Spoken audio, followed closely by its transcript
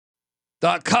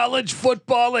The college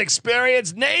football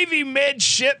experience, Navy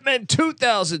Midshipmen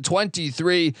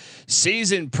 2023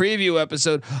 season preview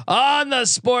episode on the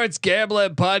Sports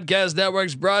Gambling Podcast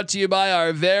Networks, brought to you by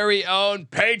our very own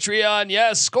Patreon.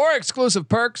 Yes, score exclusive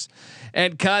perks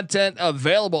and content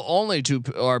available only to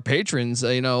our patrons,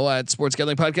 at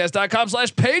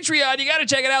sportsgamblingpodcast.com/Patreon. You got to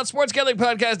check it out,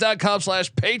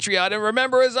 sportsgamblingpodcast.com/Patreon. And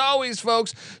remember, as always,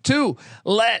 folks, to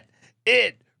let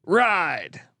it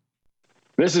ride.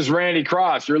 This is Randy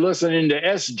Cross. You're listening to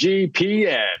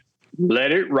SGPN.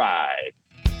 Let it ride.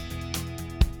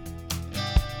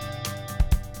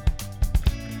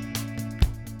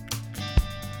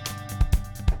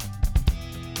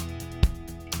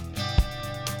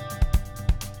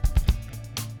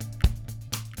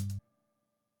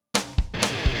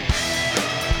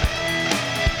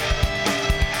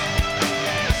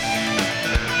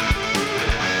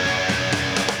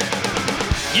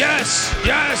 Yes,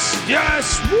 yes,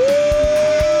 yes. Woo!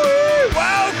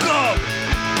 Welcome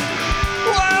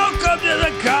to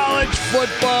the college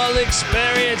football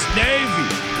experience, Navy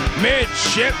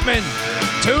Midshipmen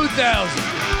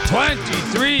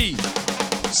 2023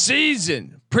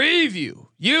 season preview.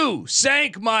 You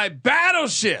sank my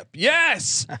battleship.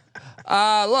 Yes.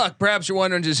 Look, perhaps you're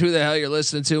wondering just who the hell you're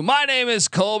listening to. My name is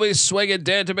Colby Swinging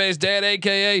Database Dan,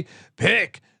 aka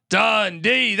Pick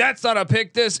Dundee. That's not a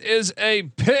pick. This is a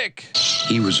pick.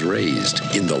 He was raised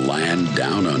in the land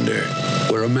down under,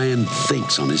 where a man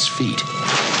thinks on his feet,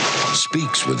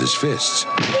 speaks with his fists,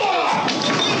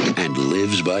 and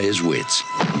lives by his wits.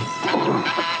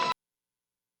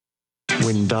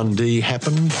 When Dundee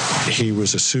happened, he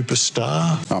was a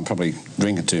superstar. I'm probably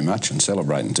drinking too much and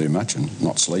celebrating too much and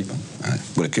not sleeping.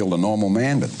 Would have killed a normal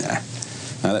man, but nah.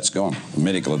 No, that's gone. The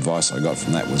medical advice I got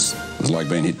from that was like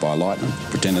being hit by lightning.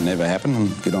 Pretend it never happened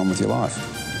and get on with your life.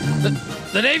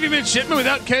 The Navy Midshipman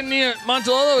without Kenny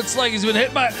Montalolo, it's like he's been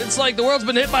hit by. It's like the world's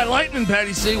been hit by lightning.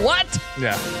 Patty C. What?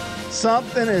 Yeah,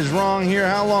 something is wrong here.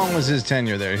 How long was his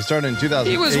tenure there? He started in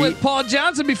 2008. He was with Paul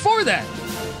Johnson before that.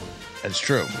 That's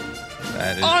true.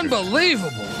 That is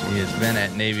unbelievable. True. He has been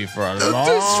at Navy for a long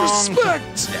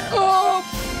disrespect. time. Yeah. Oh,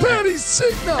 Patty C.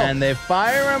 No. And they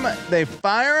fire him. They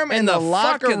fire him in the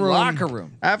locker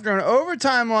room after an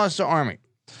overtime loss to Army.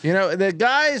 You know, the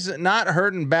guy's not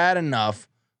hurting bad enough,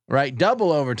 right?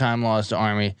 Double overtime loss to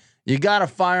Army. You got to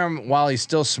fire him while he's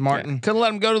still smarting. Yeah. Couldn't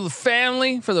let him go to the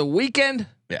family for the weekend.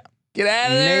 Yeah. Get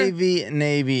out of there.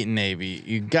 Navy.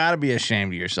 You got to be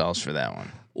ashamed of yourselves for that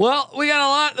one. Well, we got a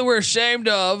lot that we're ashamed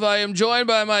of. I am joined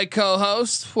by my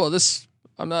co-host. Well,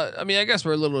 I'm not. I mean, I guess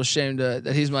we're a little ashamed that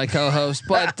he's my co-host,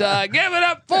 but give it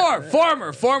up for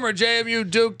former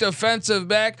JMU Duke defensive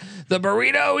back, the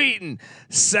burrito eating,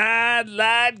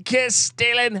 sideline kiss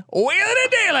stealing, wheeling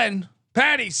and dealing,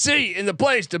 Patty C. in the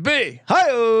place to be.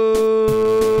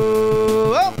 Hi-oh.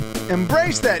 Well,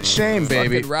 embrace that shame,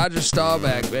 baby. Fucking Roger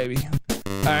Staubach, baby.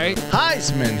 All right,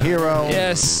 Heisman hero.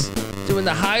 Yes, doing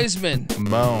the Heisman.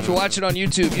 Boom. If you watch it on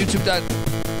YouTube,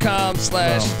 youtube.com/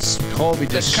 Colby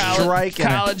just striking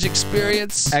college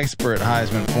experience. Expert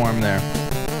Heisman form there.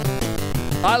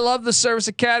 I love the service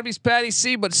academies, Patty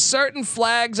C, but certain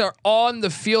flags are on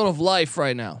the field of life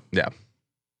right now. Yeah.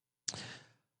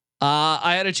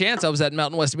 I had a chance. I was at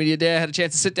Mountain West Media Day. I had a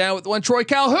chance to sit down with one Troy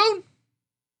Calhoun.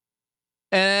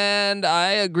 And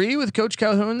I agree with Coach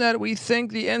Calhoun that we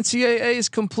think the NCAA is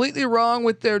completely wrong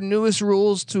with their newest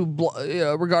rules to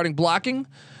regarding blocking,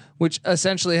 which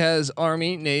essentially has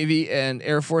Army, Navy, and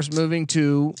Air Force moving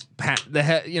to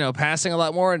passing a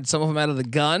lot more, and some of them out of the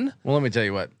gun. Well, let me tell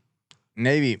you what,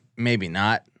 Navy maybe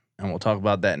not, and we'll talk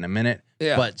about that in a minute.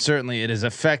 Yeah. But certainly it is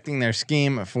affecting their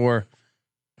scheme for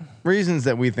reasons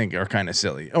that we think are kind of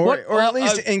silly, or at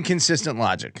least inconsistent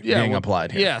logic being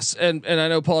applied here. Yes, and I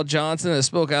know Paul Johnson has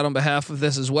spoke out on behalf of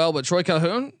this as well, but Troy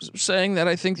Calhoun saying that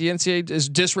I think the NCAA is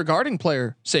disregarding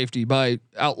player safety by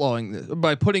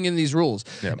by putting in these rules,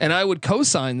 and I would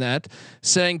co-sign that,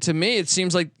 saying to me it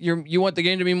seems like you want the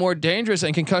game to be more dangerous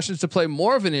and concussions to play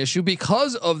more of an issue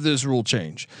because of this rule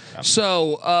change.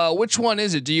 So which one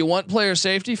is it? Do you want player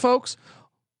safety, folks?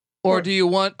 Or do you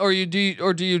want, or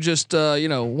do you just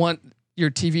want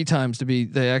your TV times to be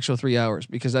the actual 3 hours?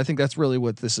 Because I think that's really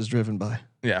what this is driven by.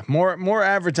 Yeah, more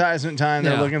advertisement time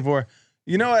they're looking for.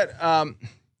 You know what?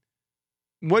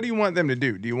 What do you want them to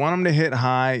do? Do you want them to hit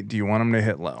high? Do you want them to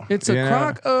hit low? It's a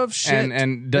crock of shit.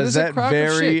 And does that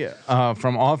vary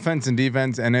from offense and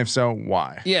defense? And if so,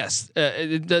 why? Yes,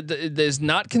 it is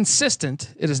not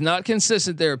consistent. It is not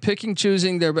consistent. They're picking and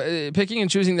choosing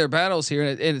their battles here,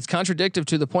 and it's contradictory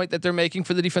to the point that they're making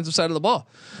for the defensive side of the ball.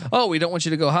 Oh, we don't want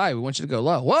you to go high. We want you to go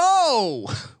low. Whoa.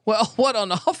 Well, what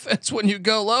on offense when you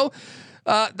go low?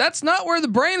 That's not where the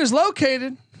brain is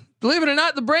located. Believe it or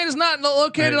not, the brain is not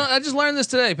located on. I just learned this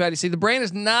today, Patty. See, the brain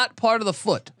is not part of the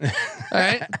foot. All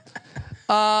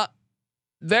right.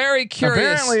 Very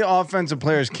curious. Apparently, offensive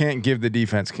players can't give the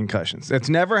defense concussions. It's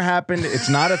never happened. It's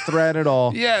not a threat at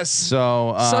all. Yes.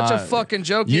 So such a fucking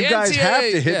joke. You guys have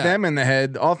to hit them in the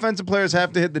head. Offensive players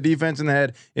have to hit the defense in the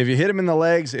head. If you hit them in the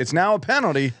legs, it's now a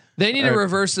penalty. They need to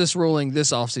reverse this ruling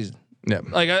this offseason. Yeah.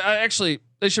 Like I actually,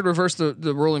 they should reverse the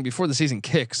ruling before the season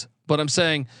kicks. But I'm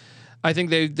saying, I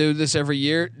think they do this every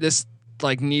year. This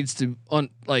needs to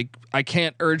I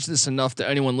can't urge this enough to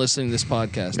anyone listening to this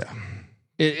podcast. Yeah.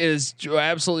 It is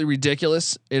absolutely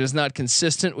ridiculous. It is not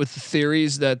consistent with the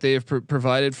theories that they have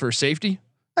provided for safety.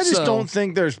 I just don't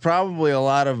think there's probably a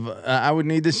lot of. I would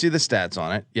need to see the stats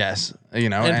on it. Yes,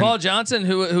 and Paul Johnson,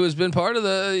 who has been part of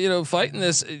the fighting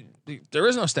this, there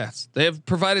is no stats. They have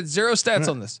provided zero stats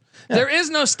on this. Yeah. There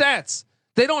is no stats.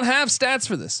 They don't have stats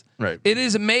for this. Right. It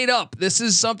is made up. This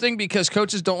is something because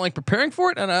coaches don't like preparing for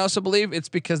it. And I also believe it's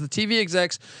because the TV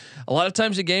execs, a lot of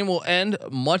times the game will end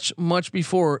much, much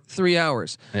before 3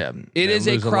 hours. Yeah. It is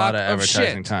a crock of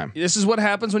shit. Time. This is what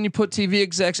happens when you put TV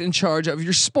execs in charge of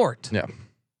your sport. Yeah.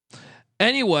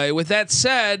 Anyway, with that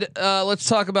said, let's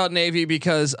talk about Navy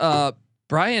because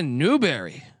Brian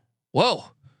Newberry. Whoa.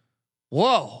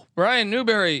 Brian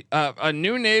Newberry, a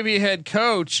new Navy head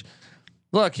coach.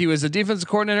 Look, he was a defensive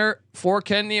coordinator for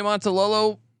Ken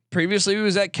Niumatalolo. Previously, he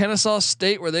was at Kennesaw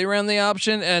State where they ran the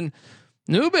option. And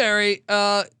Newberry,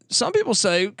 some people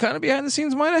say, kind of behind the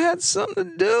scenes, might have had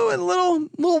something to do with a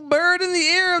little bird in the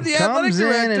ear of the athletic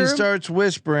director. Comes in and starts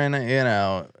whispering,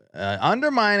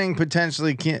 undermining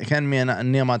potentially Ken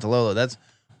Niumatalolo. That's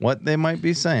what they might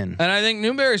be saying. And I think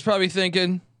Newberry's probably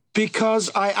thinking, because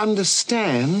I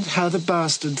understand how the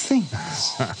bastard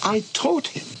thinks. I taught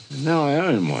him. Now I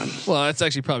own one. Well, that's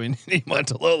actually probably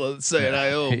Niumatalolo that's saying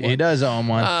I own one. He does own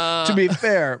one. To be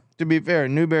fair,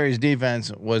 Newberry's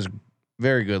defense was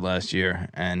very good last year,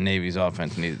 and Navy's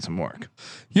offense needed some work.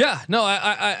 Yeah, no,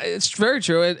 I it's very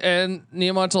true. And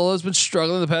Niumatalolo's been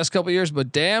struggling the past couple of years,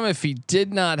 but damn if he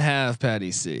did not have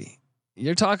Patty C.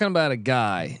 You're talking about a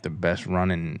guy, the best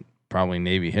run in probably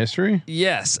Navy history.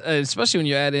 Yes, especially when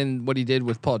you add in what he did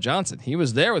with Paul Johnson. He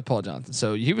was there with Paul Johnson,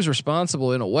 so he was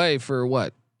responsible in a way for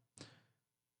what,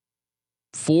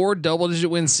 4 double-digit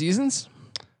win seasons.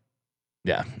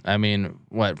 Yeah, I mean,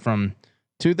 what from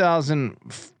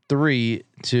 2003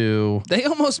 to they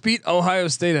almost beat Ohio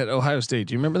State at Ohio State.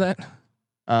 Do you remember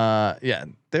that? Yeah,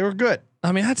 they were good.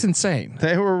 I mean, that's insane.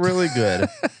 They were really good.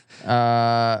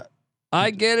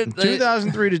 I get it.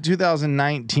 2003 to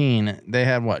 2019, they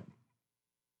had what?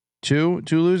 Two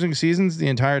losing seasons the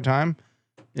entire time.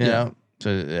 So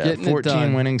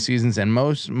 14 winning seasons, and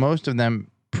most of them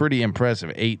pretty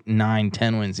impressive. 8, 9,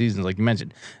 10 win seasons, like you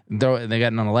mentioned. Though they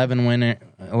got an 11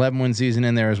 win season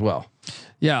in there as well.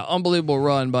 Yeah, unbelievable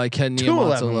run by Ken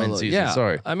Niumatalolo. 2 11 win seasons. Yeah,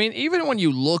 sorry. I mean, even when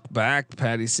you look back,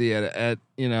 Patty C, at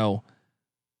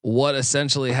what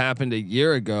essentially happened a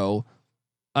year ago.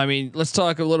 I mean, let's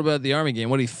talk a little bit about the Army game.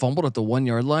 What, he fumbled at the 1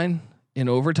 yard line in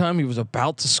overtime. He was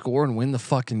about to score and win the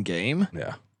fucking game.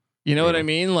 Yeah. You know what I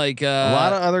mean? Like a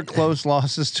lot of other close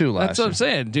losses too. That's what I'm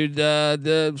saying, dude.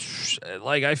 I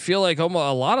feel like almost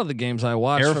a lot of the games I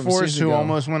watched. Air Force, who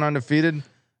almost went undefeated.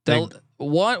 They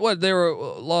were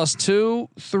lost 2,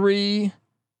 3,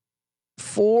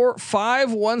 4, 5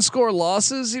 1-score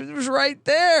losses. He was right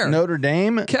there. Notre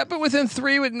Dame kept it within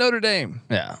 3 with Notre Dame.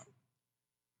 Yeah.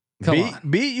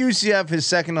 Beat UCF his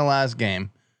second to last game,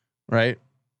 right?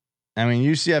 I mean,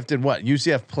 UCF did what?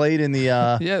 UCF played in the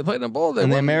played in the bowl in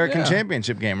the American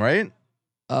Championship game, right?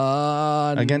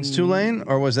 Against Tulane,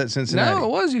 or was that Cincinnati? No, it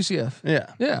was UCF.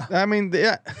 Yeah. I mean,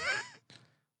 yeah.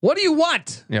 What do you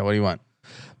want? Yeah, what do you want?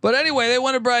 But anyway, they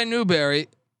wanted Brian Newberry.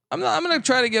 I'm going to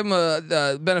try to give him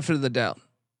a benefit of the doubt.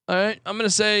 All right, I'm going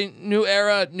to say new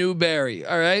era, Newberry.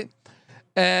 All right,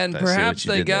 and perhaps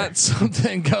they got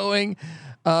something going.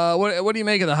 What do you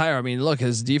make of the hire? I mean, look,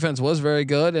 his defense was very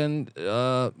good, and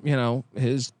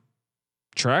his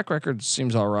track record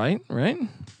seems all right, right?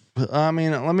 I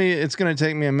mean, it's going to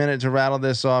take me a minute to rattle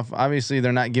this off. Obviously,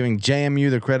 they're not giving JMU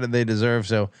the credit they deserve,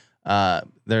 so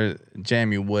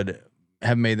JMU would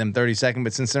have made them 32nd,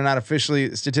 but since they're not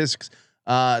officially statistics,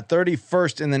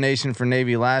 31st in the nation for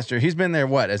Navy last year. He's been there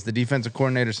as the defensive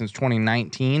coordinator since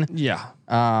 2019. Yeah.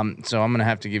 So I'm going to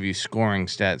have to give you scoring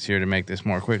stats here to make this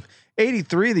more quick.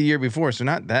 83 the year before, so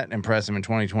not that impressive in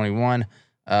 2021.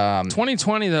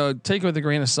 2020 though, take it with a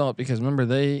grain of salt because remember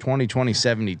 2020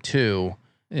 72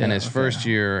 and his first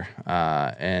year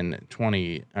in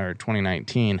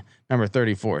 2019 number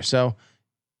 34. So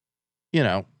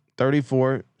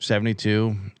 34,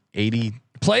 72, 80.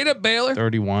 Played at Baylor.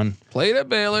 31. Played at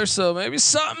Baylor, so maybe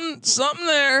something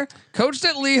there. Coached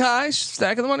at Lehigh.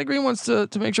 Stacking the money green wants to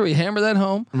make sure we hammer that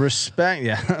home. Respect,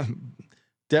 yeah.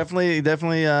 definitely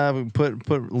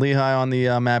put Lehigh on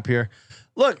the map here.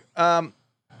 Look,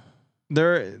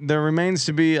 there remains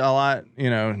to be a lot,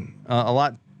 a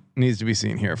lot needs to be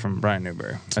seen here from Brian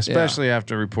Newberry, especially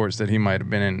after reports that he might have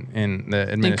been in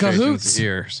the administration's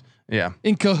ears. Yeah,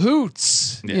 in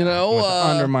cahoots.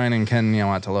 Undermining Ken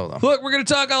Niumatalolo. Look, we're going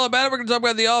to talk all about it. We're going to talk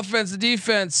about the offense, the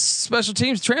defense, special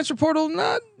teams, transfer portal.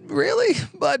 Not really,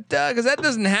 but because that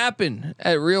doesn't happen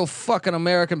at real fucking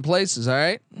American places. All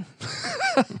right,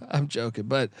 I'm joking,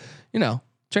 but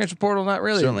transfer portal, not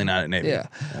really. Certainly not at Navy.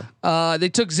 Yeah. They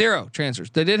took 0 transfers.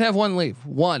 They did have one leave,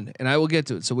 and I will get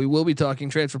to it. So we will be talking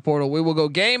transfer portal. We will go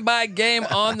game by game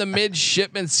on the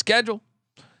midshipman schedule.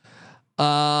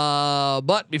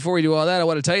 But before we do all that, I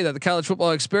want to tell you that the College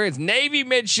Football Experience Navy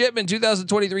Midshipmen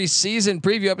 2023 season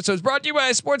preview episodes brought to you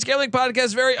by Sports Gambling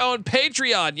Podcast's very own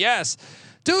Patreon. Yes.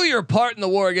 Do your part in the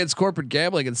war against corporate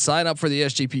gambling and sign up for the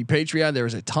SGP Patreon. There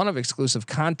is a ton of exclusive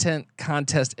content,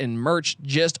 contests, and merch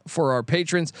just for our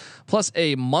patrons, plus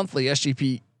a monthly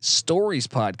SGP Stories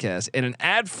podcast and an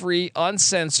ad-free,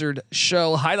 uncensored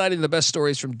show highlighting the best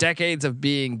stories from decades of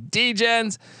being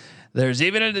DGens. There's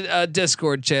even a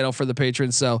Discord channel for the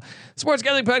patrons. So Sports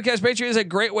Gambling Podcast Patreon is a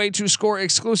great way to score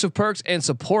exclusive perks and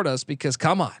support us because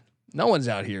come on. No one's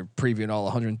out here previewing all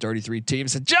 133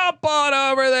 teams. So jump on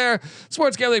over there.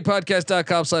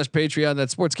 SportsGamblingPodcast.com/Patreon.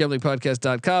 That's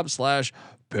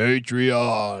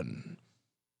SportsGamblingPodcast.com/Patreon.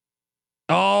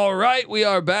 All right. We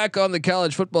are back on the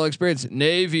College Football Experience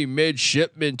Navy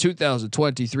Midshipmen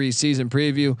 2023 season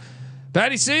preview.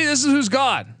 Patty C, this is who's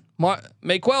gone.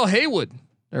 Maquel Haywood,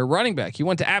 their running back. He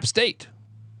went to App State.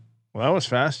 Well, that was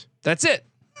fast. That's it.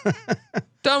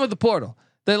 Done with the portal.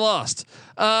 They lost.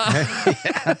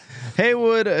 Yeah.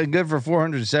 Haywood, good for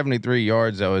 473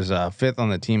 yards. That was 5th on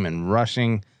the team in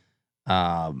rushing.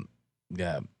 I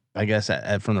guess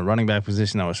from the running back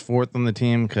position, that was 4th on the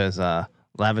team because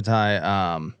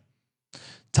Lavatai,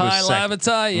 Ty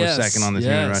Lavatai, was second on the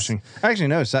team in rushing. Actually,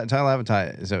 no, Ty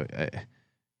Lavatai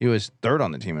he was 3rd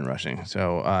on the team in rushing.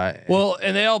 So,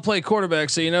 and they all play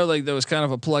quarterback, so there was kind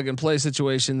of a plug and play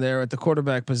situation there at the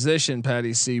quarterback position,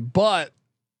 Patty C. But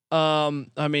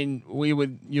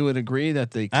you would agree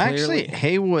that they actually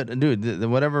Haywood, dude.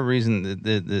 Whatever reason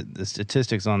the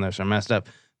statistics on this are messed up.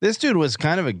 This dude was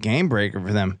kind of a game breaker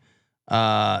for them.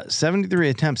 73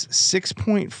 attempts,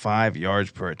 6.5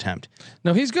 yards per attempt.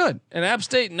 No, he's good, and App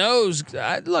State knows.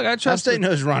 I trust. App State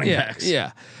knows running backs.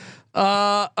 Yeah.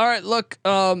 All right. Look,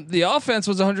 the offense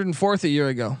was 104th a year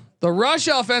ago. The rush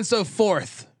offense, though,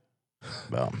 4th.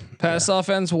 Well, pass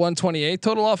offense 128,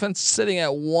 total offense sitting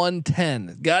at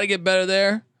 110. Got to get better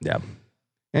there. Yeah.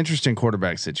 Interesting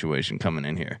quarterback situation coming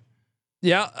in here.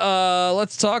 Yeah.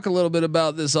 Let's talk a little bit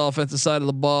about this offensive side of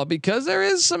the ball because there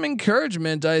is some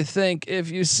encouragement. I think if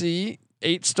you see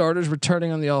 8 starters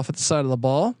returning on the offensive side of the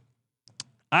ball,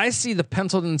 I see the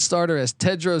penciled in starter as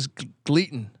Tedros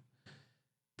Gleaton,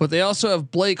 but they also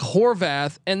have Blake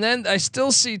Horvath. And then I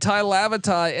still see Ty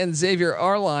Lavatai and Xavier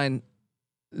Arline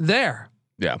there.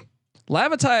 Yeah.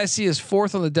 Lavatai I see is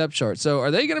 4th on the depth chart. So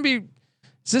are they going to be,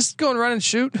 is this going run and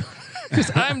shoot?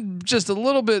 Because I'm just a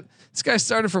little bit, this guy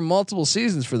started for multiple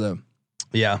seasons for them.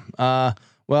 Yeah.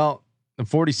 Well, the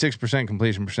 46%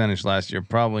 completion percentage last year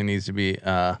probably needs to be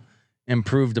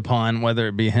improved upon, whether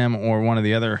it be him or one of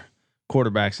the other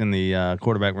quarterbacks in the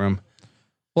quarterback room.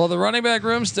 Well, the running back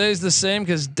room stays the same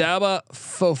because Daba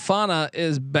Fofana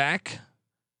is back.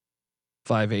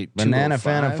 5'8", Banana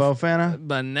Fana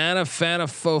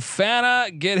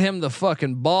Fofana. Get him the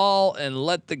fucking ball and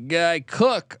let the guy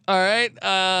cook. All right.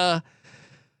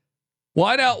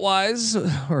 Wideout wise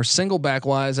or single back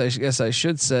wise, I guess I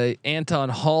should say Anton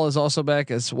Hall is also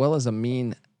back as well as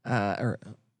Amin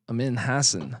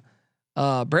Hassan.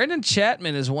 Brandon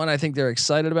Chapman is one I think they're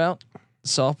excited about.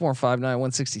 Sophomore, 5'9",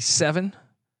 167.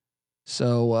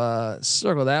 So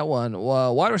circle that one.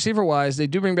 Wide receiver wise, they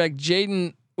do bring back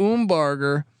Jaden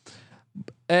Umbarger,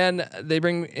 and they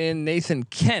bring in Nathan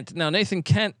Kent. Now Nathan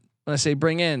Kent, when I say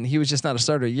bring in, he was just not a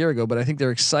starter a year ago, but I think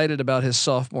they're excited about his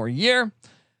sophomore year.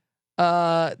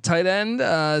 Tight end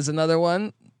is another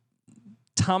one.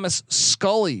 Thomas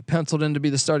Scully penciled in to be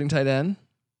the starting tight end.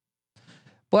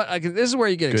 But this is where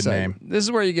you get excited. Name. This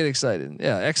is where you get excited.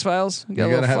 Yeah, X-Files. You got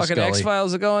a little fucking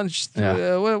X-Files going.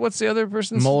 Yeah. What's the other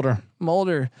person's? Mulder.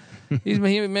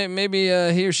 Maybe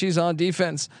he or she's on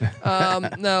defense.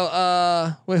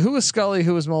 No. Wait, who was Scully?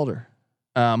 Who was Mulder?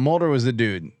 Mulder was the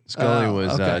dude. Scully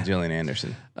was Jillian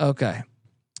Anderson. Okay.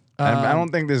 I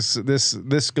don't think this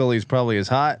Scully's probably as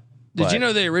hot Did you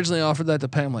know they originally offered that to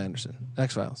Pamela Anderson,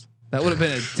 X-Files? That would have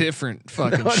been a different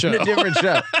fucking show. A different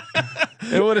show.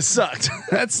 It would have sucked.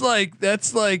 That's like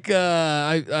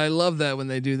I love that when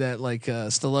they do that, like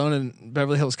Stallone and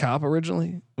Beverly Hills Cop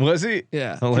originally. Was he?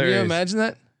 Yeah. Hilarious. Can you imagine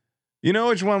that? You know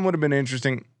which one would have been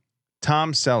interesting?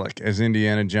 Tom Selleck as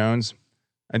Indiana Jones.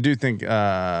 I do think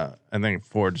I think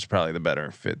Ford is probably the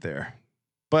better fit there.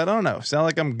 But I don't know.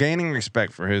 Selleck, I'm gaining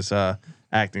respect for his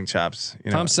acting chops.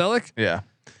 You know? Tom Selleck? Yeah.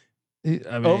 I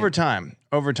mean, over time.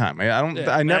 I don't.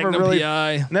 Yeah, I never Magnum really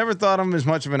PI. never thought of him as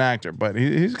much of an actor, but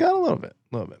he's got a little bit.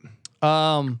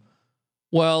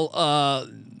 Well,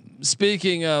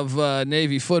 speaking of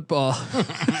Navy football,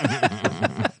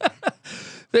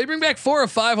 they bring back 4 or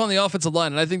 5 on the offensive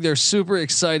line, and I think they're super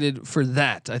excited for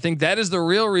that. I think that is the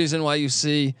real reason why you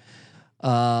see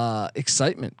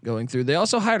excitement going through. They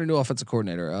also hired a new offensive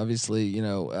coordinator. Obviously, you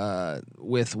know,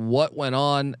 with what went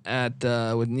on at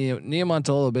with Nia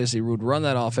Montolo, basically would run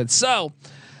that offense. So,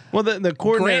 well, the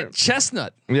coordinator Grant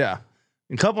Chestnut. Yeah,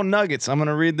 a couple nuggets. I'm going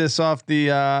to read this off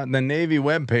the Navy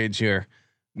webpage here.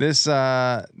 This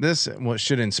what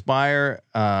should inspire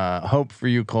hope for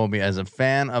you, Colby, as a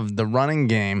fan of the running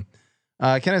game.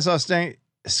 Kennesaw State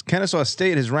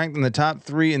has ranked in the top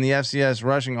 3 in the FCS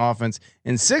rushing offense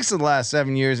in 6 of the last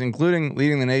 7 years, including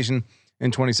leading the nation in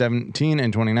 2017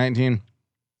 and 2019.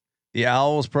 The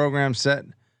Owls program set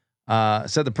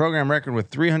the program record with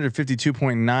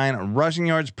 352.9 rushing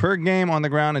yards per game on the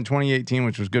ground in 2018,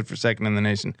 which was good for second in the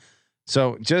nation.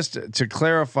 So just to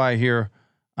clarify here,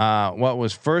 what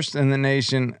was first in the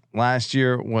nation last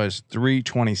year was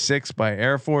 326 by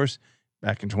Air Force.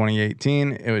 Back in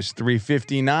 2018, it was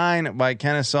 359 by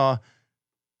Kennesaw.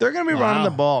 They're going to be running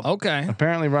the ball. Okay.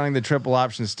 Apparently running the triple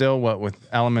option still, what with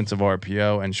elements of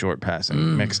RPO and short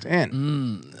passing mixed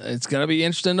in. It's going to be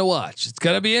interesting to watch.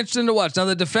 Now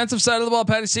the defensive side of the ball,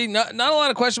 Patty C, not a lot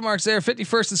of question marks there.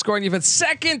 51st in scoring defense,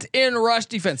 2nd in rush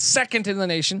defense, 2nd in the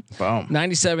nation. Boom.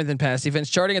 97th in pass defense,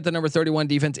 charting at the number 31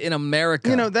 defense in America.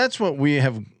 You know, that's what we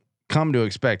have come to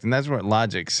expect, and that's what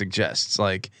logic suggests.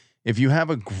 Like, if you have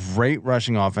a great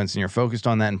rushing offense and you're focused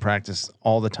on that in practice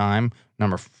all the time,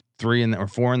 number 3 or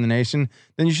 4 in the nation,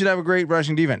 then you should have a great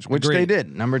rushing defense, which they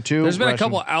did. Number 2. There's been a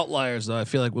couple outliers though. I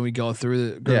feel like when we go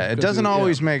through it doesn't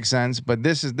always make sense, but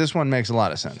this one makes a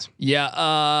lot of sense.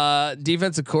 Yeah.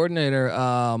 Defensive coordinator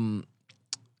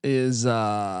is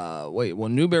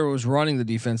Newberry was running the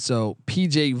defense, so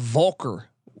PJ Volker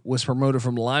was promoted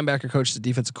from linebacker coach to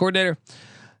defensive coordinator.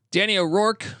 Danny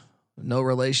O'Rourke, no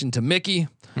relation to Mickey,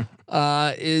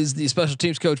 is the special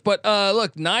teams coach. But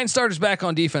look, 9 starters back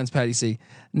on defense, Patty C.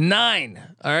 9.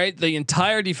 All right. The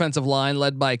entire defensive line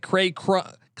led by Clay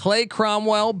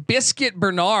Cromwell, Biscuit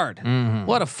Bernard.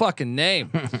 What a fucking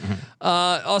name.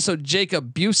 Also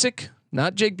Jacob Busick,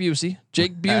 not Jake Busey,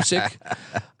 Jake Busick.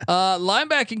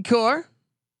 Linebacking core.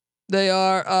 They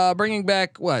are bringing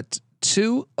back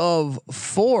 2 of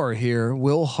 4 here.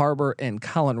 Will Harbor and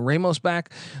Colin Ramos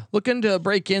back, looking to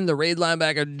break in the raid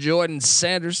linebacker Jordan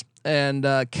Sanders and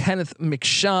Kenneth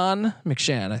McShann,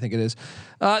 I think it is.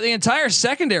 The entire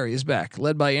secondary is back,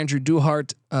 led by Andrew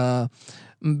Duhart,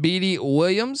 Beatty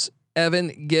Williams,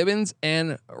 Evan Gibbons,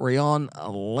 and Rayon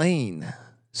Lane.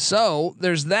 So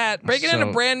there's that. Breaking in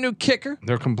a brand new kicker.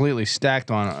 They're completely stacked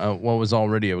on what was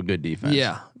already a good defense.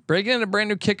 Yeah, breaking in a brand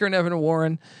new kicker in Evan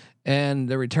Warren. And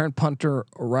the return punter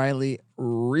Riley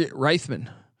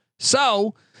Reithman.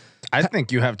 So, I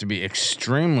think you have to be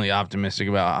extremely optimistic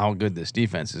about how good this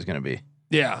defense is going to be.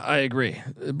 Yeah, I agree.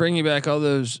 Bringing back all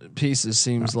those pieces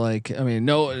seems like, I mean,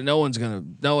 no one's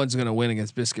gonna win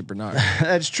against Biscuit Bernard.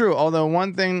 That's true. Although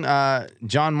one thing,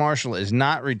 John Marshall is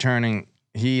not returning.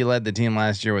 He led the team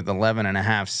last year with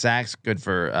 11.5 sacks, good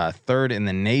for 3rd in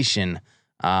the nation.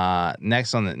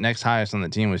 Next highest on the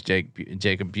team was Jake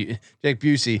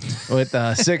Busey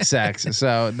with 6 sacks.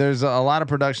 So there's a lot of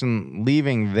production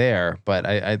leaving there, but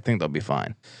I think they'll be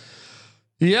fine.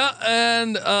 Yeah,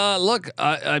 and look,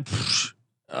 I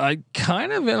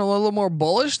kind of been a little more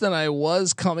bullish than I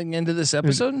was coming into this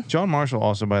episode. John Marshall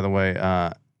also, by the way,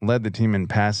 led the team in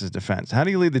passes defense. How do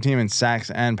you lead the team in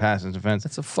sacks and passes defense?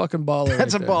 That's a fucking baller.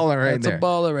 That's right a there. baller right That's there. That's a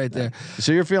baller right there.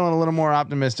 So you're feeling a little more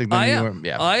optimistic than you were.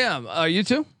 Yeah, I am. Are you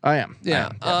too? I am.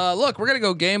 Yeah. Look, we're gonna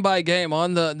go game by game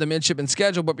on the midshipman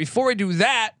schedule, but before we do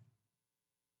that,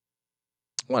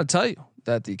 I want to tell you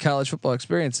that the college football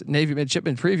experience Navy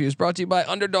Midshipman preview is brought to you by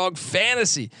Underdog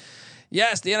Fantasy.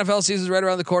 Yes, the NFL season is right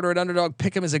around the corner, at Underdog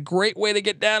Pick'em is a great way to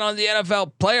get down on the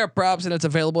NFL player props, and it's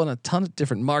available in a ton of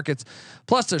different markets.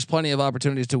 Plus, there's plenty of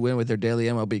opportunities to win with their daily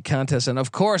MLB contests. And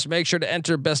of course, make sure to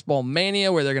enter Best Ball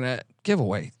Mania, where they're going to give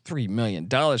away $3 million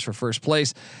for first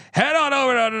place. Head on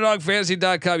over to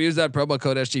UnderdogFantasy.com. Use that promo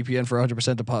code SGPN for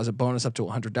 100% deposit bonus up to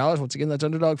 $100. Once again, that's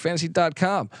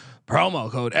UnderdogFantasy.com.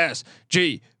 Promo code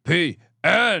SGPN.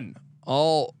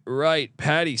 All right,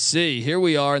 Patty C. Here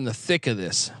we are in the thick of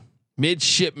this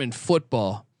midshipman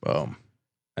football. Boom.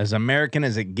 As American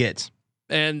as it gets.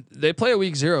 And they play a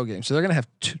week 0 game, so they're gonna have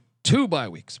two bye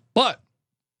weeks. But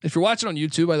if you're watching on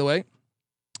YouTube, by the way,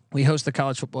 we host the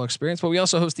college football experience, but we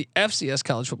also host the FCS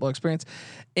college football experience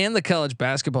and the college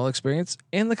basketball experience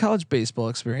and the college baseball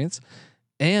experience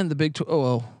and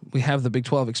the we have the Big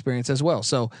 12 experience as well.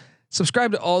 So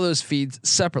subscribe to all those feeds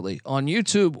separately. On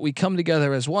YouTube, we come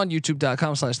together as one,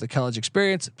 youtube.com/the college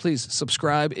experience. Please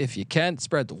subscribe if you can,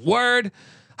 spread the word.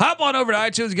 Hop on over to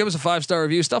iTunes, give us a 5-star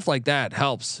review. Stuff like that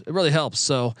helps. It really helps.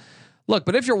 So look,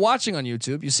 but if you're watching on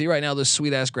YouTube, you see right now this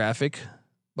sweet ass graphic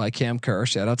by Cam Kerr.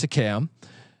 Shout out to Cam.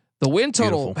 The win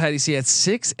total, Patty C, at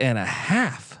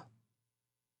 6.5.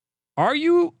 Are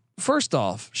you, first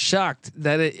off, shocked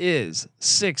that it is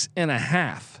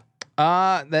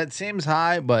 6.5? That seems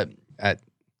high, but at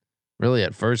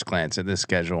first glance at this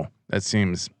schedule, that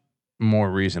seems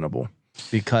more reasonable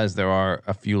because there are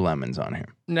a few lemons on here.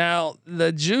 Now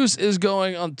the juice is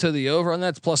going on to the over, and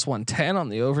that's plus 110 on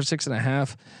the over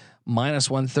 6.5. Minus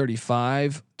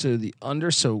 135 to the under.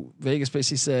 So Vegas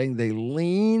basically saying they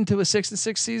lean to a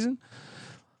 6-6 season.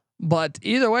 But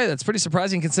either way, that's pretty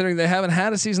surprising considering they haven't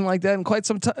had a season like that in quite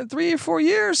some time, 3 or 4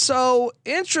 years. So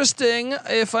interesting,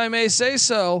 if I may say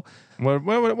so.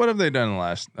 What have they done in the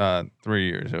last 3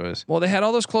 years? It was they had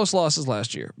all those close losses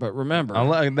last year, but remember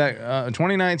that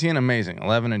 2019 amazing,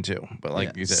 11-2. But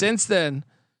like you said, since then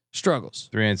struggles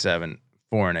 3-7,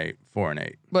 4-8,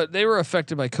 4-8. But they were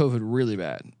affected by COVID really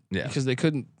bad. Yeah, because they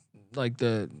couldn't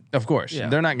Of course,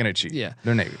 they're not going to cheat. Yeah,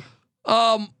 they're Navy.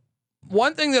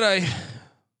 One thing that I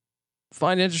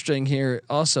find interesting here,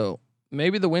 also,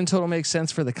 maybe the win total makes sense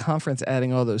for the conference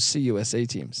adding all those CUSA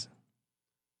teams.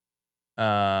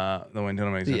 The win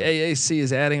total makes sense. The AAC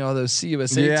is adding all those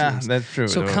CUSA teams. Yeah, that's true.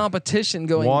 So competition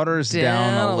going waters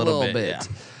down a little bit.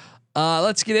 Yeah.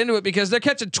 Let's get into it because they're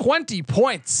catching 20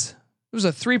 points. It was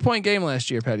a 3-point game last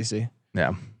year, Patty C.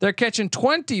 Yeah, they're catching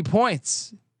 20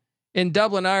 points in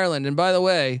Dublin, Ireland. And by the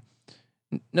way,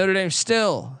 Notre Dame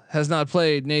still has not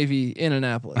played Navy in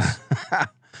Annapolis.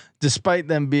 Despite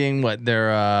them being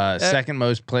their second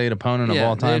most played opponent of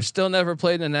all time. They've still never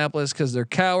played in Annapolis because they're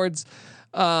cowards.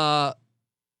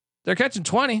 They're catching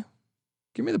 20.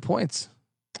 Give me the points.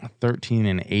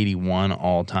 13-81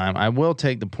 all time. I will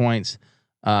take the points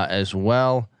as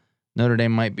well. Notre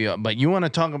Dame might be up, but you want to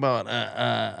talk about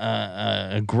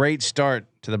a great start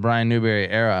to the Brian Newberry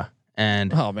era.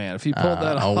 And oh man, if he pulled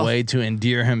that off, a way to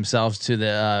endear himself to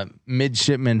the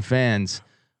midshipman fans,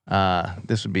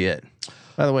 this would be it.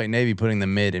 By the way, Navy putting the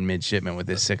mid and midshipman with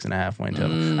this 6.5 win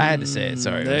total. I had to say it.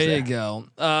 Sorry. There you go.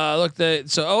 Look,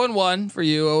 so 0-1 for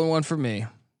you, 0-1 for me.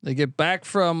 They get back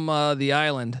from the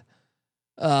island,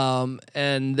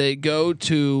 and they go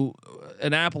to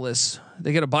Annapolis.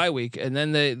 They get a bye week, and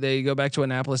then they go back to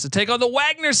Annapolis to take on the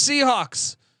Wagner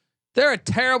Seahawks. They're a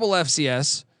terrible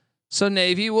FCS. So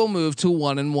Navy will move to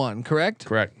 1-1, correct?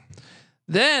 Correct.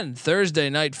 Then Thursday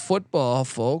night football,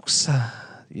 folks.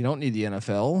 You don't need the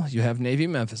NFL. You have Navy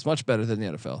Memphis, much better than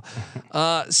the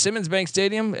NFL. Simmons Bank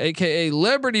Stadium, aka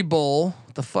Liberty Bowl.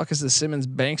 What the fuck is the Simmons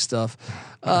Bank stuff?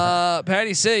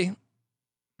 Patty C.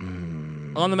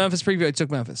 On the Memphis preview, I took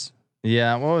Memphis.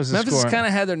 Yeah, what was the Memphis score? Memphis kind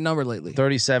of had their number lately.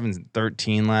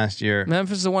 37-13 last year.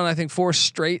 Memphis won, I think, 4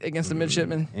 straight against the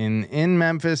midshipmen. In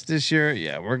Memphis this year,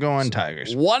 yeah, we're going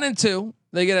Tigers. 1-2.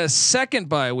 They get a second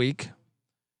bye week,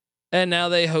 and now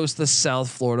they host the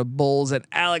South Florida Bulls and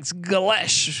Alex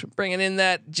Galesh bringing in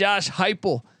that Josh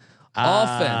Heupel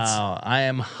offense. I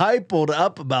am hyped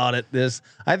up about it.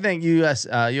 I think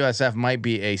USF might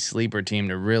be a sleeper team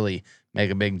to really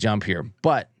make a big jump here,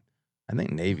 but I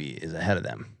think Navy is ahead of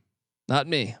them. Not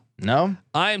me. No,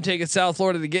 I am taking South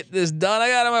Florida to get this done. I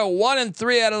got them at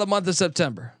 1-3 out of the month of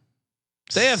September.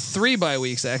 They have 3 bye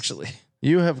weeks actually.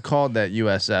 You have called that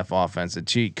USF offense a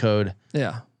cheat code.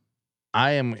 Yeah.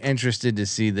 I am interested to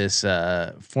see this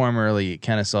formerly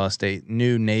Kennesaw State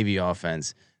new Navy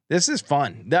offense. This is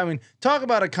fun. I mean, talk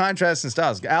about a contrast in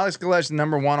styles. Alex Galesh, the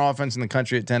number 1 offense in the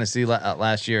country at Tennessee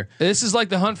last year. This is like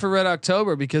the hunt for Red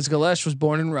October because Galesh was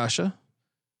born in Russia,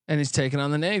 and he's taking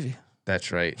on the Navy.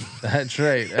 That's right. That's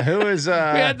right. Who is? we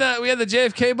had the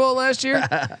JFK Bowl last year.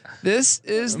 This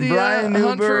is the Brian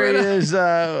Newberry is.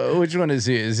 Which one is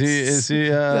he? Is he?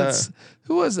 That's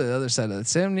who was the other side of that?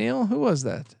 Sam Neill. Who was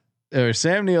that? Or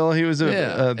Sam Neill. He was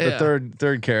the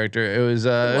third character. It was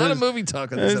a lot of movie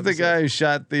talk. It was the guy who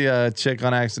shot the chick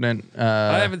on accident.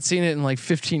 I haven't seen it in like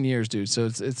 15 years, dude. So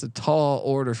it's a tall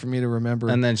order for me to remember.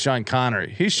 And then Sean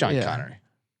Connery. He's Sean Connery.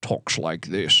 Talks like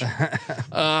this.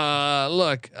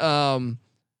 Look, I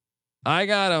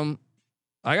got him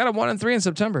 1-3 in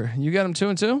September. You got him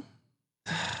 2-2.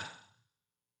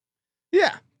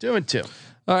 Yeah, 2-2.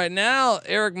 All right, now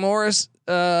Eric Morris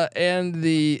and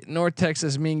the North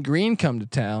Texas Mean Green come to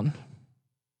town.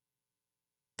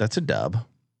 That's a dub.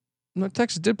 North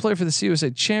Texas did play for the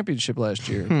CUSA championship last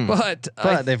year, but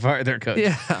they fired their coach.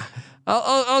 Yeah,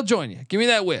 I'll join you. Give me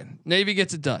that win. Navy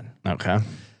gets it done. Okay.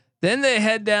 Then they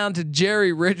head down to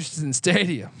Jerry Richardson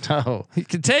Stadium. Oh, you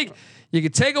could take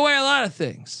away a lot of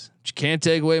things, but you can't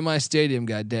take away my stadium.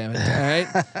 God damn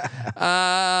it!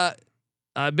 All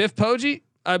right. Biff Poggi.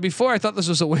 Before I thought this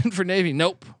was a win for Navy.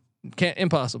 Nope.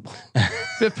 Impossible.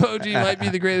 Biff Poggi might be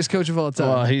the greatest coach of all time.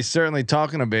 Well, he's certainly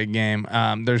talking a big game.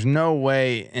 There's no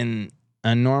way in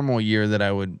a normal year that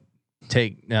I would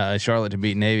take Charlotte to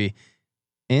beat Navy.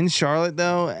 In Charlotte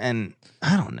though, and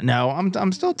I don't know.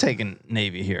 I'm still taking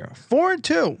Navy here.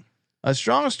 4-2, a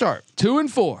strong start.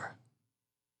 2-4.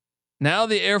 Now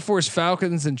the Air Force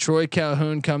Falcons and Troy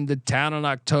Calhoun come to town on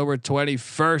October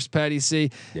 21st. Patty C.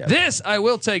 Yep. This I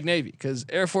will take Navy because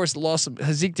Air Force lost some.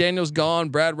 Zeke Daniels gone,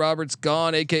 Brad Roberts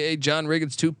gone, aka John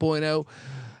Riggins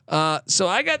 2.0. So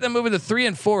I got them moving to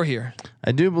 3-4 here.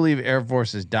 I do believe Air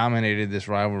Force has dominated this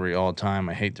rivalry all time.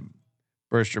 I hate to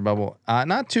burst your bubble.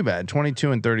 Not too bad.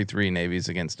 22-33 Navy's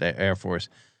against Air Force.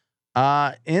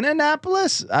 In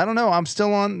Annapolis, I don't know. I'm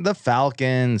still on the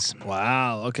Falcons.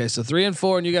 Wow. Okay, so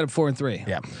 3-4, and you got a 4-3.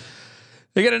 Yeah.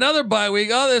 They get another bye week.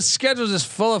 Oh, this schedule's just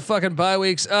full of fucking bye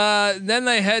weeks. Then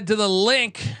they head to the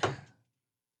Link.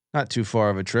 Not too far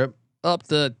of a trip. Up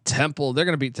the Temple. They're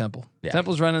gonna beat Temple. Yeah.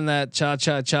 Temple's running that cha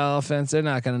offense. They're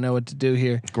not gonna know what to do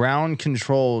here. Ground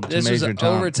control to this Major was an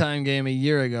Tom. Overtime game a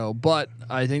year ago, but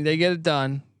I think they get it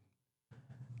done.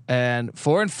 And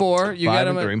 4-4, you got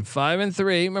them at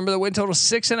 5-3. Remember the win total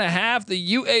 6.5.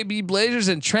 The UAB Blazers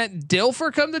and Trent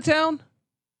Dilfer come to town.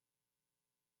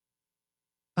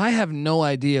 I have no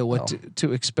idea what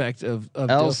to expect of L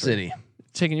Dilfer. City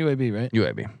Taking UAB, right?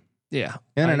 UAB. Yeah.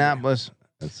 In Annapolis.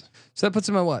 So that puts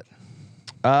them at what?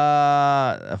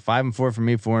 5-4 for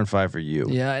me, 4-5 for you.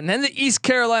 Yeah, and then the East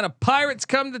Carolina Pirates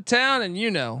come to town, and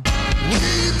you know.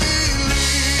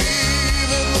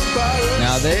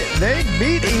 Now they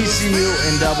beat ECU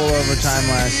in double overtime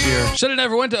last year. Should have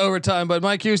never went to overtime, but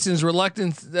Mike Houston's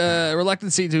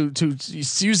reluctancy to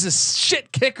use this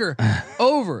shit kicker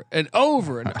over and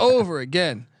over and over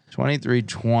again.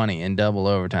 23-20 in double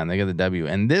overtime. They get the W,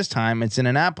 and this time it's in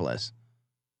Annapolis.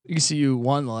 ECU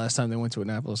won the last time they went to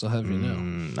Annapolis. I'll have you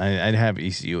know. I'd have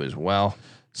ECU as well.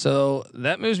 So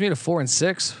that moves me to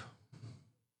 4-6.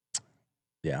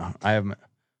 Yeah, I have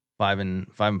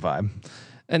 5-5.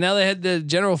 And now they head to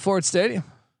General Ford Stadium.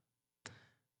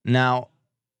 Now,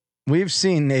 we've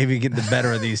seen Navy get the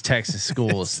better of these Texas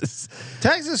schools.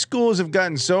 Texas schools have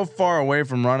gotten so far away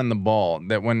from running the ball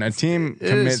that when a team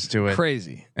commits to it,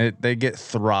 crazy, they get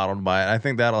throttled by it. I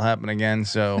think that'll happen again.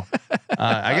 So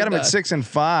I got them at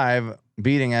 6-5,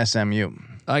 beating SMU.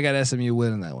 I got SMU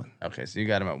winning that one. Okay, so you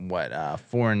got them at what?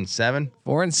 4-7.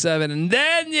 4-7, and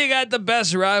then you got the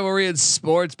best rivalry in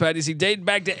sports, Patty C, dating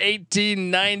back to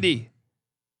 1890.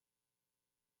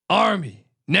 Army,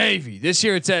 Navy. This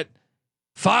year it's at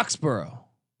Foxborough,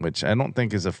 which I don't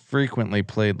think is a frequently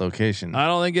played location. I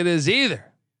don't think it is either.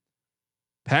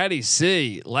 Patty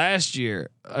C. Last year,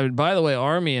 by the way,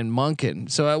 Army and Monken.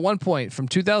 So at one point from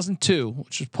 2002,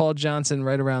 which was Paul Johnson,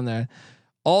 right around there,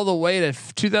 all the way to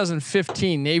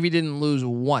 2015, Navy didn't lose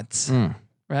once.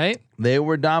 Right? They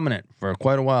were dominant for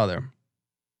quite a while there.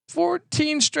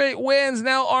 14 straight wins.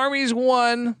 Now Army's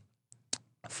won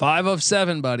 5 of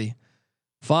 7, buddy.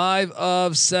 5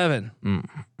 of 7.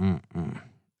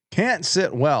 Can't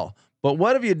sit well. But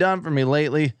what have you done for me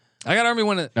lately? I got Army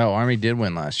winning. No, Army did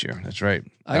win last year. That's right.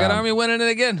 I got Army winning it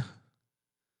again.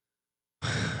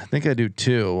 I think I do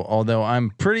too. Although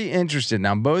I'm pretty interested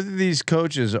now. Both of these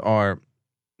coaches are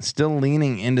still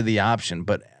leaning into the option,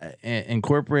 but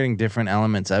incorporating different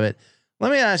elements of it.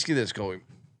 Let me ask you this, Colby.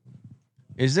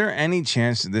 Is there any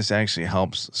chance that this actually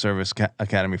helps Service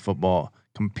Academy football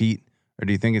compete? Or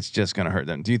do you think it's just going to hurt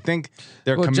them? Do you think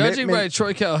their commitment? Judging by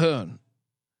Troy Calhoun,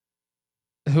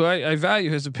 who I value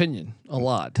his opinion a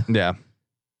lot. Yeah,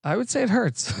 I would say it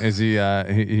hurts. Is he?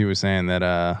 He was saying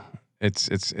that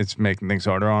it's making things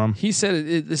harder on him. He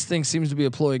said this thing seems to be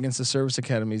a ploy against the service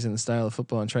academies and the style of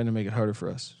football and trying to make it harder for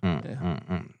us.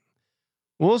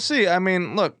 We'll see. I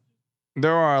mean, look,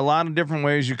 there are a lot of different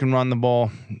ways you can run the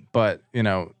ball, but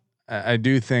I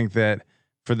do think that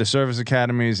for the service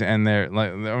academies and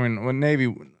when Navy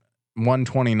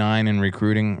 129 in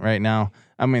recruiting right now,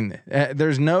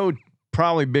 there's no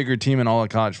probably bigger team in all of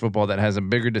college football that has a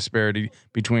bigger disparity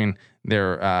between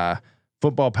their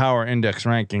football power index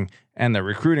ranking and the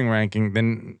recruiting ranking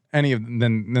than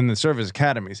the service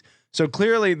academies. So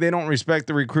clearly they don't respect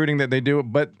the recruiting that they do,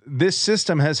 but this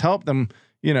system has helped them,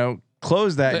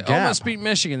 close that gap. They almost beat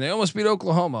Michigan. They almost beat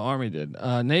Oklahoma. Army did.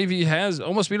 Navy has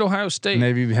almost beat Ohio State.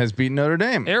 Navy has beaten Notre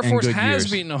Dame. Air Force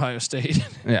has beaten Ohio State.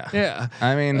 Yeah.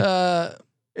 Yeah.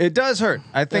 It does hurt.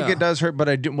 I think it does hurt, but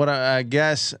I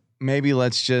guess maybe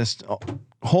let's just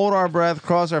hold our breath,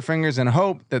 cross our fingers, and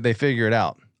hope that they figure it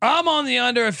out. I'm on the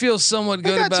under. I feel somewhat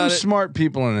good about it. They got some smart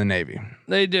people in the Navy.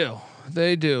 They do.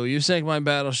 You sank my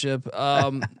battleship.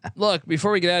 Look,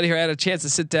 before we get out of here, I had a chance to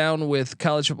sit down with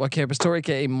College Football Campus Tour,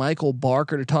 aka Michael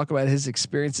Barker, to talk about his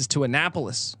experiences to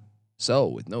Annapolis. So,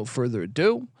 with no further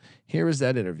ado, here is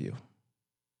that interview.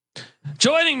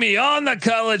 Joining me on the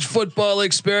College Football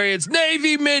Experience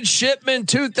Navy Midshipmen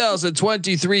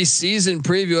 2023 season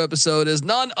preview episode is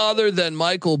none other than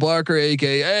Michael Barker,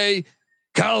 aka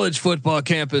College Football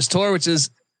Campus Tour, which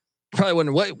is probably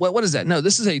wondering what is that? No,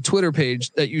 this is a Twitter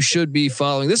page that you should be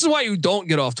following. This is why you don't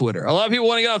get off Twitter. A lot of people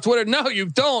want to get off Twitter. No, you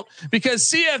don't, because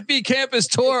CFB Campus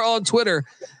Tour on Twitter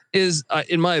is,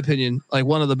 in my opinion, like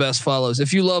one of the best follows.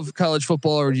 If you love college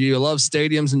football or you love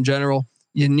stadiums in general,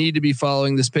 you need to be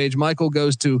following this page. Michael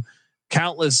goes to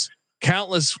countless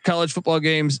college football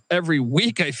games every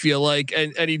week, I feel like,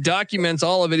 and he documents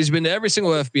all of it. He's been to every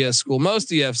single FBS school, most of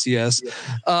the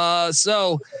FCS.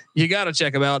 So you got to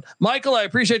check him out. Michael, I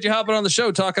appreciate you hopping on the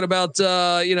show, talking about,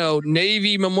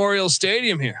 Navy Memorial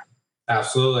Stadium here.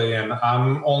 Absolutely. And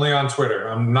I'm only on Twitter.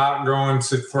 I'm not going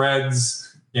to Threads,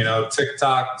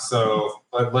 TikTok. So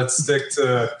let's stick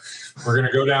to, we're going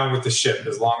to go down with the ship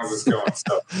as long as it's going.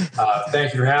 So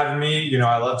thank you for having me.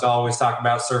 I love to always talk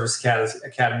about Service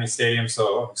Academy Stadium.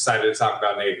 So I'm excited to talk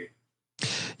about Navy.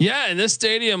 Yeah. And this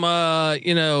stadium, I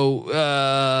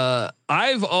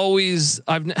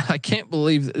can't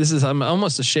believe this is, I'm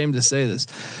almost ashamed to say this.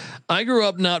 I grew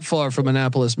up not far from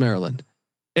Annapolis, Maryland,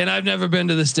 and I've never been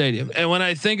to the stadium. And when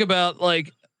I think about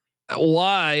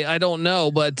why, I don't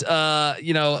know, but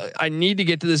I need to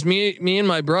get to this. Me and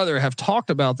my brother have talked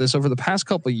about this over the past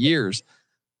couple of years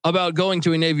about going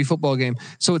to a Navy football game.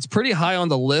 So it's pretty high on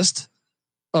the list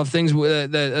of things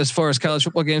that as far as college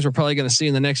football games, we're probably going to see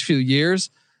in the next few years.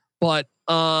 But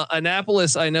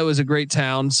Annapolis, I know, is a great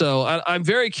town. So I'm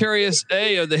very curious,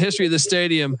 of the history of the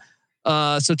stadium.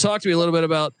 So talk to me a little bit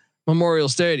about Memorial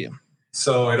Stadium.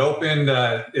 So it opened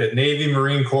at Navy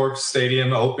Marine Corps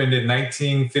Stadium, opened in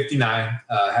 1959,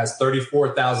 has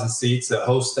 34,000 seats that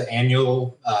hosts the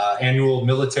annual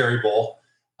military bowl.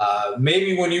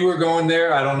 Maybe when you were going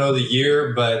there, I don't know the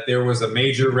year, but there was a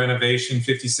major renovation,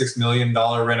 $56 million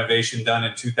renovation done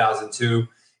in 2002.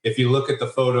 If you look at the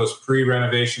photos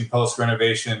pre-renovation,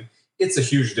 post-renovation, it's a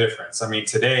huge difference.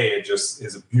 Today it just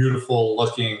is a beautiful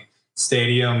looking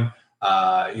stadium.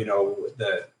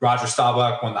 The Roger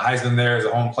Staubach won the Heisman there as a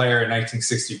home player in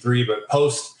 1963, but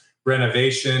post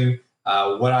renovation,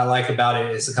 what I like about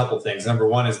it is a couple of things. Number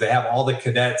one is they have all the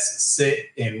cadets sit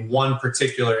in one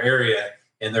particular area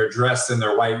and they're dressed in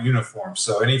their white uniforms.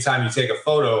 So anytime you take a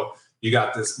photo, you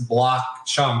got this block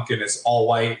chunk and it's all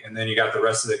white. And then you got the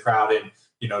rest of the crowd in,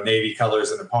 Navy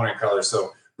colors and opponent colors.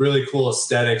 So really cool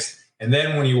aesthetics. And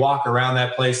then when you walk around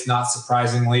that place, not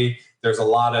surprisingly, there's a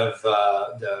lot of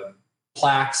the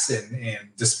plaques and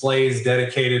displays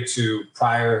dedicated to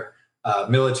prior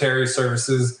military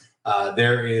services.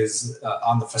 There is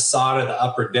on the facade of the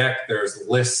upper deck, there's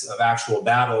lists of actual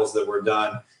battles that were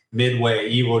done: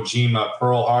 Midway, Iwo Jima,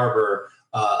 Pearl Harbor,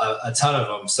 a ton of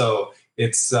them. So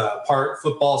it's part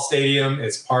football stadium.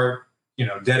 It's part,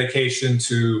 dedication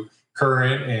to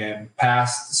current and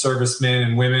past servicemen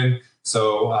and women.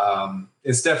 So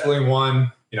it's definitely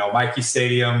one, Mikey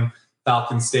Stadium,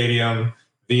 Falcon Stadium,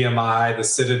 VMI, the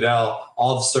Citadel,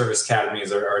 all the service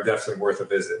academies are definitely worth a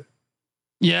visit.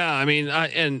 Yeah,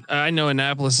 I know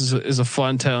Annapolis is a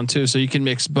fun town too, so you can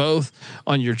mix both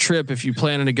on your trip if you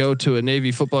planning to go to a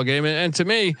Navy football game. And to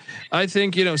me, I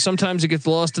think sometimes it gets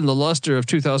lost in the luster of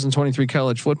 2023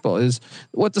 college football is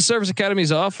what the service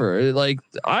academies offer. Like,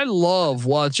 I love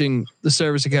watching the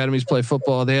service academies play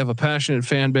football. They have a passionate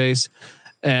fan base,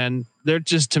 and they're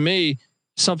just, to me,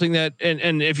 something that,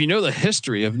 and if you know the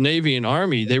history of Navy and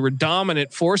Army, they were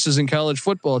dominant forces in college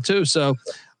football too. So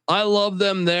I love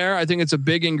them there. I think it's a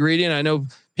big ingredient. I know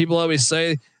people always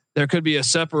say there could be a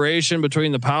separation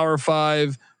between the Power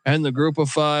Five and the Group of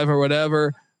Five or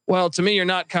whatever. Well, to me, you're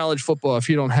not college football if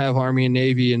you don't have Army and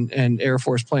Navy and Air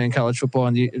Force playing college football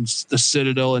and the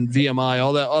Citadel and VMI,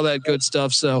 all that good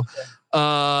stuff. So,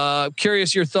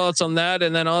 curious your thoughts on that,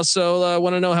 and then also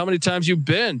want to know how many times you've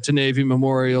been to Navy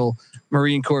Memorial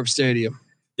Marine Corps Stadium.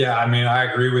 Yeah, I mean, I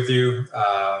agree with you.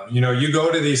 You go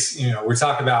to these. We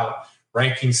talk about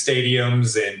ranking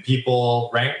stadiums and people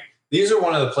rank. These are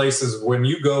one of the places when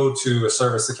you go to a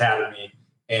service academy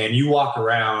and you walk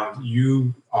around,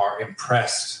 you are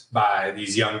impressed by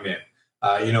these young men.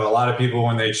 A lot of people,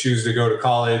 when they choose to go to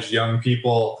college, young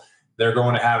people, they're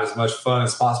going to have as much fun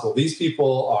as possible. These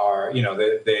people are,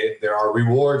 there are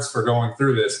rewards for going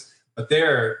through this, but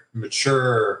they're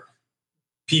mature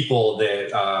people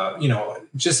that,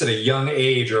 just at a young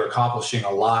age are accomplishing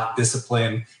a lot,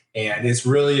 discipline. And it's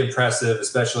really impressive,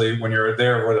 especially when you're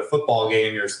there with a football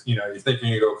game, you're thinking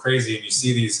you go crazy and you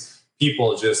see these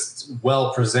people just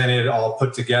well presented, all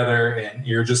put together, and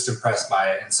you're just impressed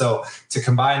by it. And so to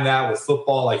combine that with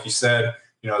football, like you said,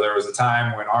 there was a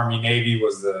time when Army Navy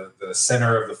was the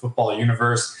center of the football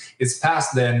universe. It's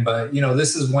past then, but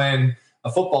this is when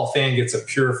a football fan gets a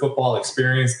pure football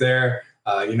experience there.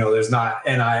 There's not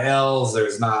NILs,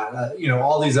 there's not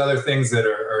all these other things that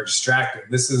are distracting.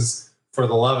 This is for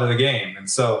the love of the game. And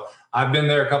so I've been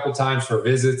there a couple times for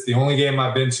visits. The only game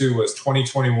I've been to was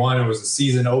 2021. It was a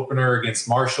season opener against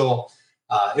Marshall.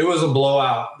 It was a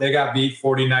blowout. They got beat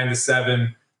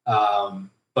 49-7.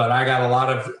 But I got a lot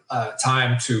of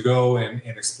time to go and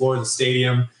explore the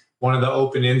stadium. One of the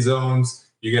open end zones,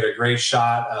 you get a great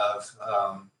shot of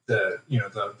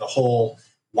the whole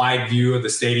wide view of the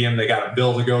stadium. They got a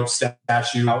Build-A-Goat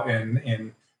statue out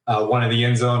in one of the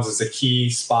end zones. It's a key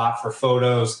spot for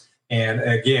photos. And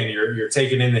again, you're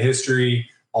taking in the history,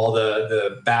 all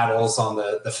the battles on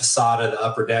the facade of the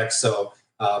upper deck. So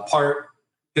part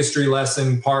history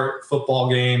lesson, part football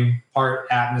game, part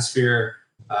atmosphere.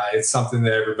 It's something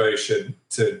that everybody should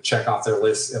to check off their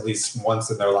list at least once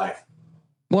in their life.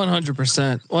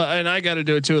 100%. Well, and I got to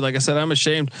do it too. Like I said, I'm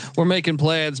ashamed. We're making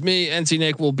plans. Me, NC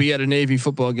Nick will be at a Navy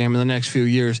football game in the next few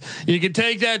years. You can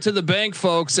take that to the bank,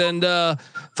 folks. And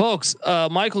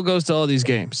Michael goes to all these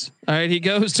games. All right. He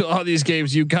goes to all these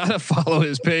games. You got to follow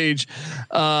his page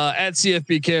at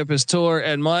CFB Campus Tour.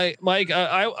 And Mike,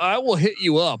 I will hit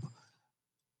you up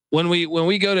when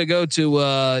we go to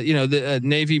the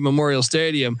Navy Memorial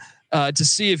Stadium to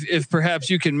see if perhaps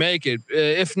you can make it.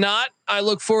 If not, I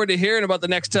look forward to hearing about the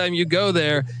next time you go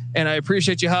there, and I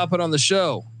appreciate you hopping on the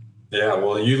show. Yeah,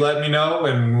 well, you let me know,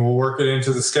 and we'll work it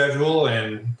into the schedule.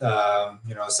 And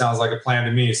it sounds like a plan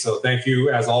to me. So thank you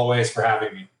as always for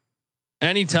having me.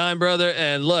 Anytime, brother.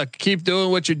 And look, keep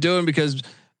doing what you're doing because,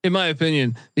 in my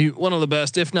opinion, one of the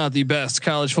best, if not the best,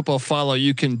 college football follow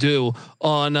you can do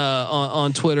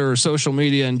on Twitter or social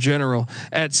media in general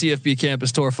at CFB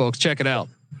Campus Tour. Folks, check it out.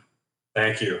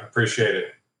 Thank you. Appreciate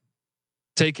it.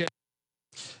 Take care.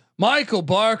 Michael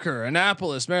Barker,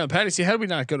 Annapolis, Maryland. Patty, see, how did we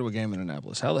not go to a game in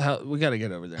Annapolis? How we got to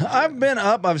get over there? I've been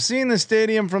up. I've seen the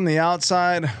stadium from the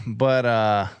outside,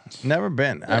 but never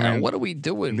been. Yeah, I mean, what are we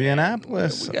doing? The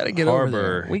Annapolis, we got to get Harbor.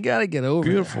 over there. We got to get over.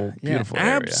 Beautiful, there. beautiful. Yeah,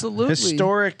 area. absolutely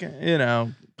Historic.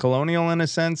 Colonial in a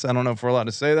sense. I don't know if we're allowed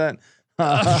to say that.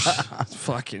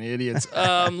 Fucking idiots.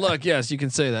 Look, yes, you can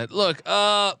say that. Look,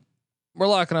 we're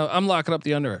locking up. I'm locking up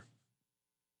the under.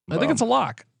 I think it's a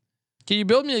lock. Can you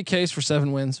build me a case for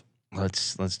 7 wins?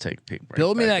 Let's take a peek.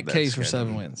 Build me that case for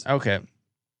 7 wins. Okay.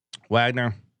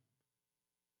 Wagner.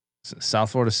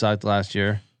 South Florida sucked last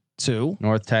year. 2.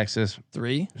 North Texas.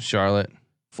 3. Charlotte.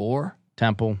 4.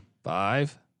 Temple.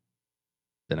 5.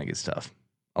 Then it gets tough.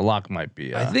 A lock might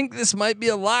be. I think this might be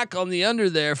a lock on the under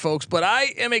there, folks. But I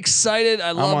am excited.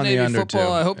 I love Navy football.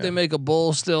 Too. I hope they make a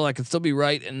bowl still. I can still be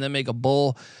right and then make a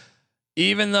bowl.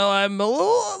 Even though I'm a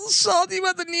little salty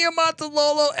about the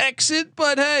Niumatalolo exit,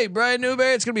 but hey, Brian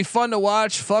Newberry, it's gonna be fun to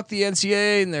watch. Fuck the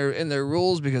NCAA and their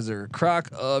rules because they're a crock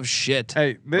of shit.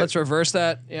 Hey, let's reverse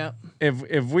that. Yeah.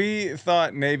 If we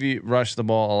thought Navy rushed the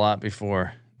ball a lot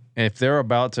before, if they're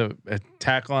about to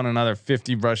tack on another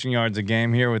 50 rushing yards a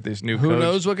game here with this new coach, who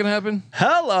knows what can happen?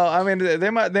 Hello, I mean they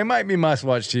might be must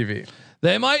watch TV.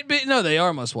 They might be. No, they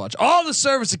are must watch. All the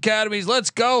service academies.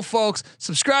 Let's go, folks.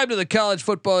 Subscribe to the College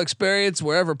Football Experience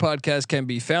wherever podcasts can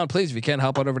be found. Please, if you can,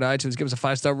 hop on over to iTunes. Give us a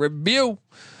 5-star review.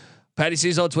 Patty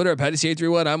C's on Twitter at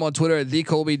PattyC831. I'm on Twitter at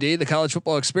TheColbyD. The College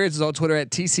Football Experience is on Twitter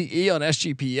at TCE on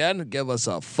SGPN. Give us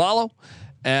a follow.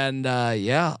 And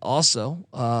also,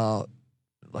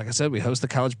 like I said, we host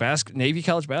the Navy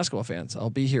college basketball fans. I'll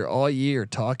be here all year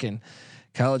talking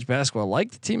college basketball.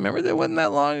 Like the team, remember that wasn't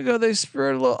that long ago they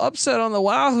spurred a little upset on the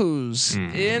Wahoos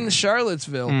in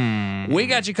Charlottesville. We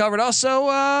got you covered.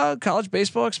 Also, college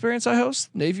baseball experience I host.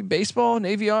 Navy baseball,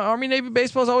 Army Navy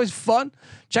baseball is always fun.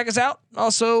 Check us out.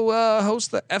 Also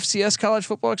host the FCS college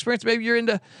football experience. Maybe you're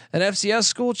into an FCS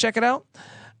school. Check it out.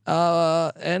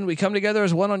 And we come together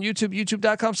as one on YouTube,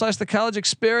 youtube.com/the college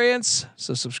experience.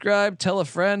 So subscribe, tell a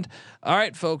friend. All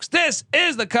right, folks, this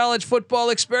is the college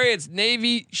football experience.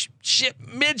 Navy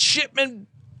midshipmen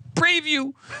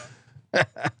preview.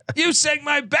 You sank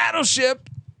my battleship,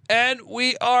 and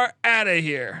we are out of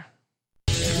here.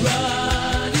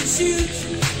 Run and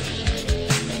shoot.